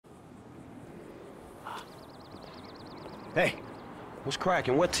Hey. What's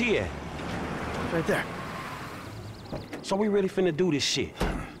cracking? Where T at? Right there. So we really finna do this shit?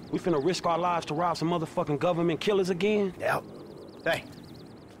 We finna risk our lives to rob some motherfucking government killers again? Yep. Hey.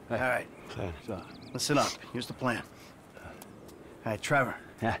 All right. So, listen up. Here's the plan. All right, Trevor.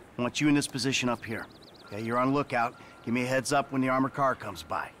 Yeah. I want you in this position up here. Okay, you're on lookout. Give me a heads up when the armored car comes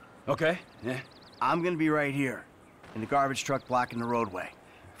by. Okay. Yeah. I'm gonna be right here, in the garbage truck blocking the roadway.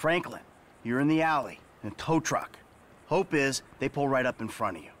 Franklin, you're in the alley, in a tow truck. Hope is they pull right up in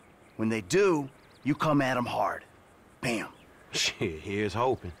front of you. When they do, you come at them hard. Bam. Shit, here's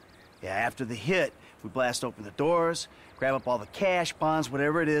hoping. Yeah, after the hit, we blast open the doors, grab up all the cash, bonds,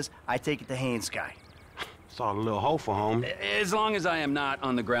 whatever it is. I take it to Haynes guy. Saw a little hopeful, homie. As long as I am not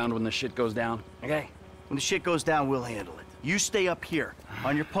on the ground when the shit goes down. Okay? When the shit goes down, we'll handle it. You stay up here,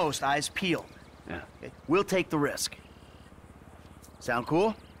 on your post, eyes peeled. Yeah. Okay? We'll take the risk. Sound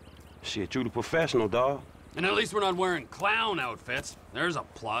cool? Shit, you the professional, dawg. And at least we're not wearing clown outfits. There's a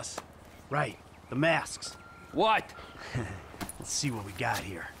plus. Right. The masks. What? Let's see what we got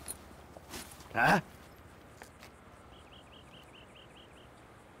here. Huh?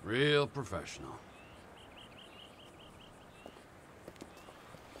 Real professional.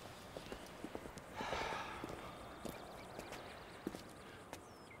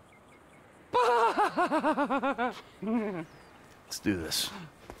 Let's do this.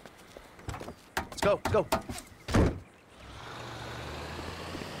 Let's go, let's go.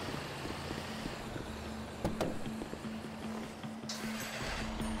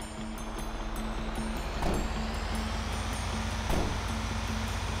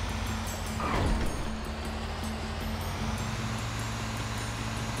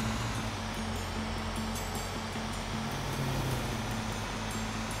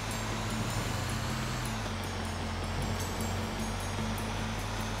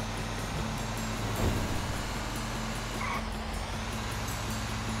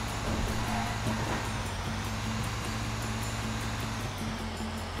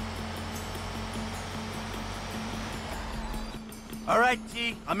 All right,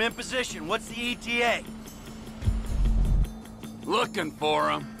 T, I'm in position. What's the ETA? Looking for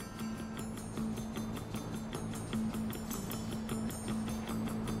him.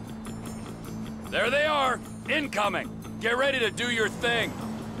 There they are, incoming. Get ready to do your thing.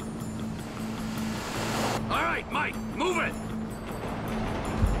 All right, Mike, move it.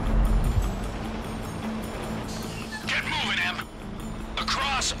 Get moving, Em.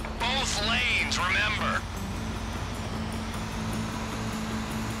 Across both lanes, remember.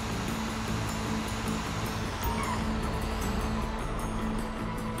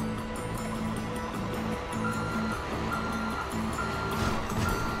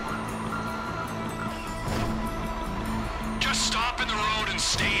 Just stop in the road and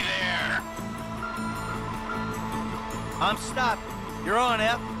stay there. I'm stopped. You're on,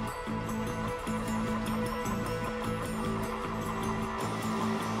 F.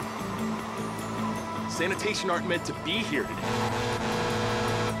 Sanitation aren't meant to be here today.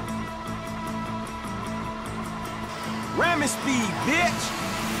 Ramming speed, bitch!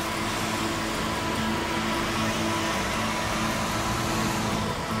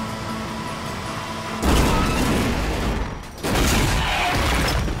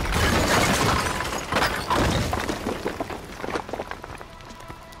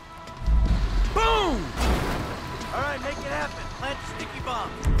 Boom! All right, make it happen. Plant the sticky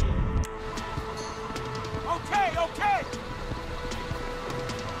bomb. Okay, okay!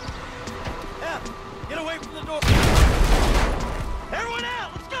 F, get away from the door. Everyone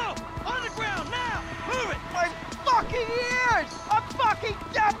out! Let's go! On the ground, now! Move it! My fucking ears! I'm fucking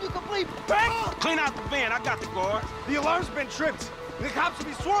deaf, you complete prick! Clean out the van, I got the guard. The alarm's been tripped. The cops will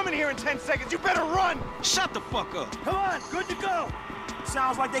be swarming here in 10 seconds. You better run! Shut the fuck up. Come on, good to go!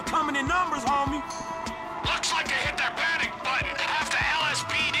 Sounds like they coming in numbers, homie. Looks like they hit their panic button. Half the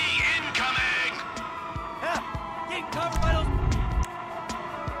LSPD incoming. F, get covered by those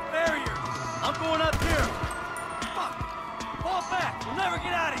barriers. I'm going up here. Fuck! Fall back. We'll never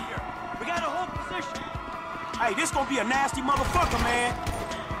get out of here. We got a whole position. Hey, this gonna be a nasty motherfucker, man.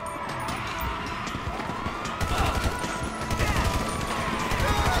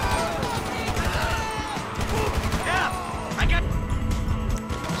 Yeah, I got...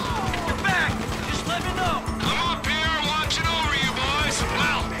 You're back. Just let me know. I'm up here watching over you boys.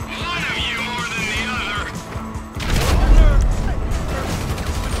 Well, one of you more than the other.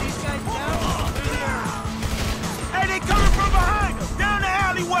 Put these guys down. They're there. Hey, they coming from behind us, down the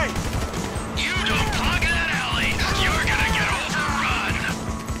alleyway. You don't plug that alley. You're gonna get overrun.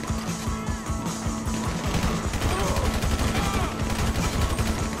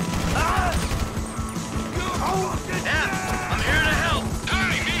 Yeah,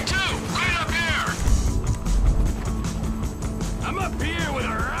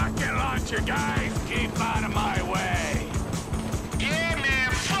 Guys, keep out of my way! Yeah,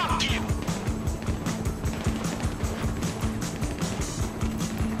 man, fuck you!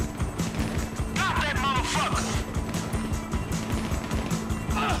 Got that motherfucker!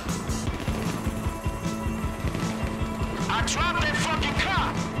 I dropped that fucking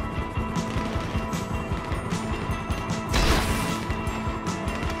cop!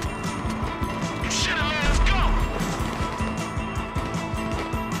 You should've let us go!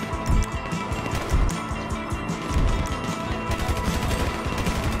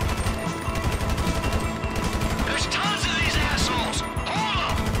 There's tons of these assholes! Hold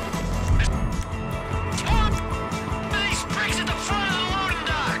up! There's more of these pricks at the front of the loading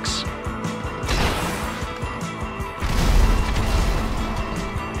docks!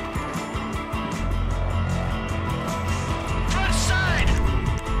 Front side!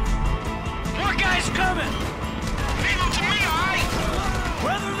 More guys coming! Leave them to me, alright?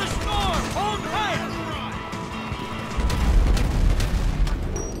 Weather the storm! Hold tight!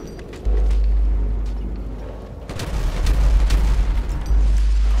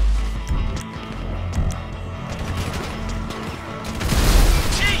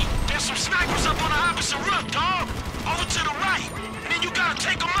 T, there's some snipers up on the opposite roof, dog. Over to the right. And then you gotta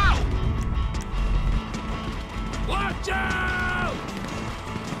take them out. Watch out!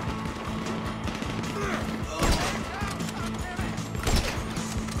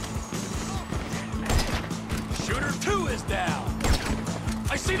 Shooter 2 is down.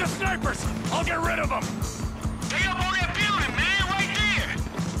 I see the snipers. I'll get rid of them. They up on that building, man, right there.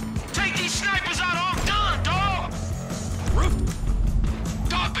 Take these snipers out, I'm done, dog. Roof.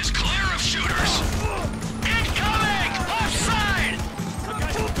 Top is clear of shooters. Incoming! Offside!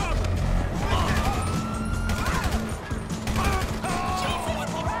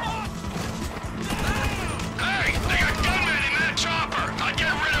 Hey, they got gunmen in that chopper. I'll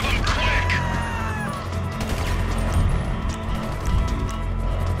get rid of them quick.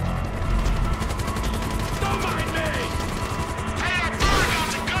 Don't mind me. Hey, that bird got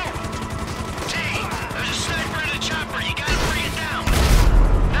to go. T, there's a sniper in the chopper. You gotta bring it down.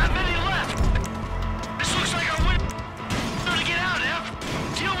 Not many left. This looks like our window to get out, Ev.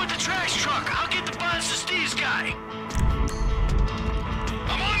 Deal with the trash truck. I'll get the bonds to Steve's guy.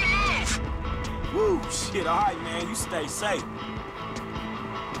 I'm on the move. Woo, shit, all right, man. You stay safe.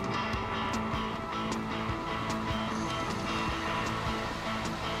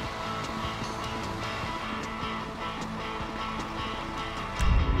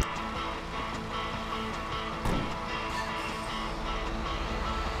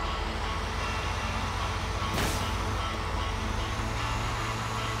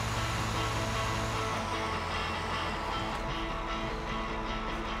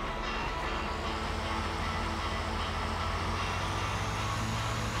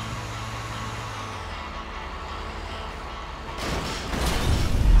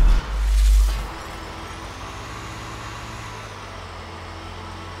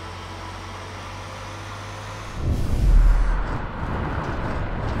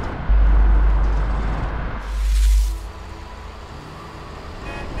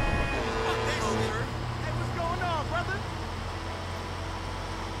 Hey, what's going on, brother?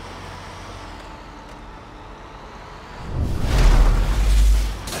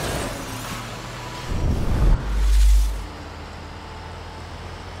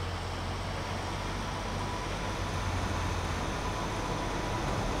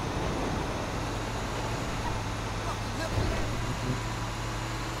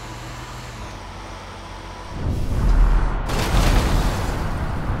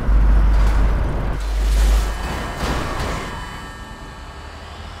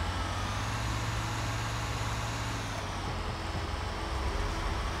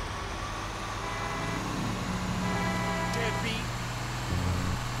 Deadbeat.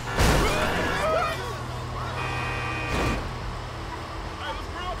 Hey, let's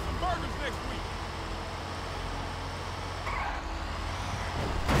grill up some burgers next week.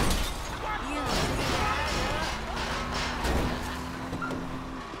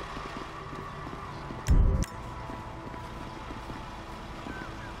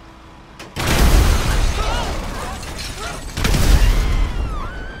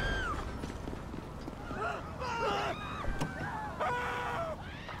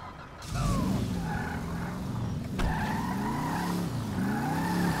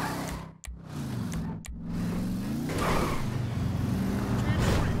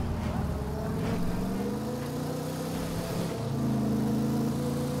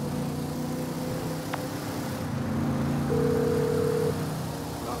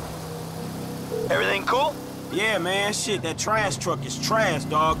 Everything cool? Yeah, man, shit, that trash truck is trash,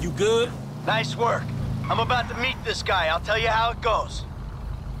 dog. You good? Nice work. I'm about to meet this guy. I'll tell you how it goes.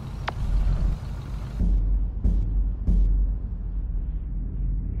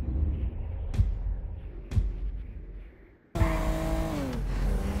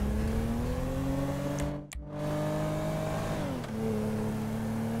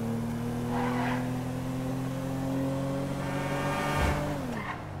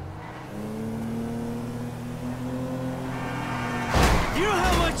 You know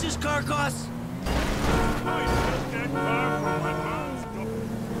how much this car costs? I took that car from my mom's door.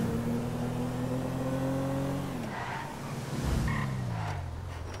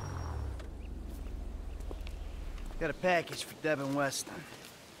 Got a package for Devin Weston.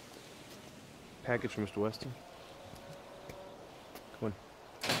 Package for Mr. Weston. Come on.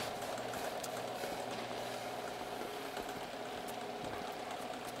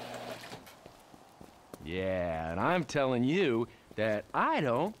 Yeah, and I'm telling you that I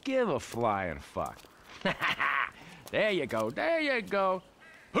don't give a flying fuck. There you go, there you go.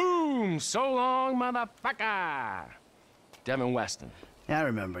 Boom! So long, motherfucker! Devin Weston. I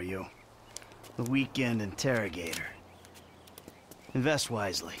remember you. The weekend interrogator. Invest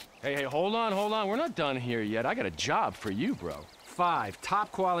wisely. Hey, hold on, hold on. We're not done here yet. I got a job for you, bro. 5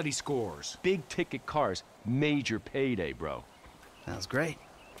 top quality scores. Big ticket cars. Major payday, bro. Sounds great.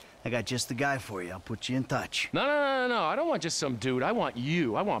 I got just the guy for you. I'll put you in touch. No. I don't want just some dude. I want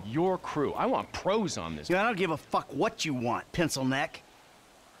you. I want your crew. I want pros on this. I don't give a fuck what you want, pencil neck.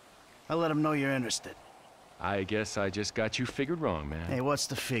 I'll let him know you're interested. I guess I just got you figured wrong, man. Hey, what's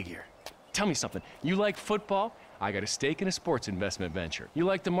the figure? Tell me something. You like football? I got a stake in a sports investment venture. You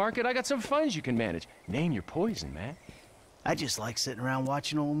like the market? I got some funds you can manage. Name your poison, man. I just like sitting around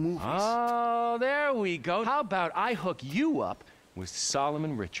watching old movies. Oh, there we go. How about I hook you up with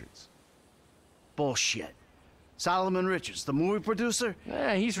Solomon Richards? Bullshit. Solomon Richards, the movie producer?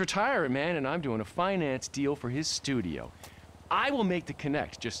 Yeah, he's retiring, man, and I'm doing a finance deal for his studio. I will make the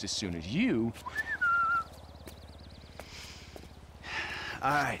connect just as soon as you... All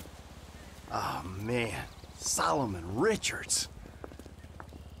right. Oh, man. Solomon Richards.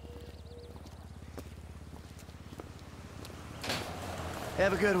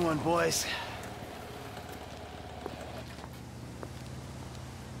 Have a good one, boys.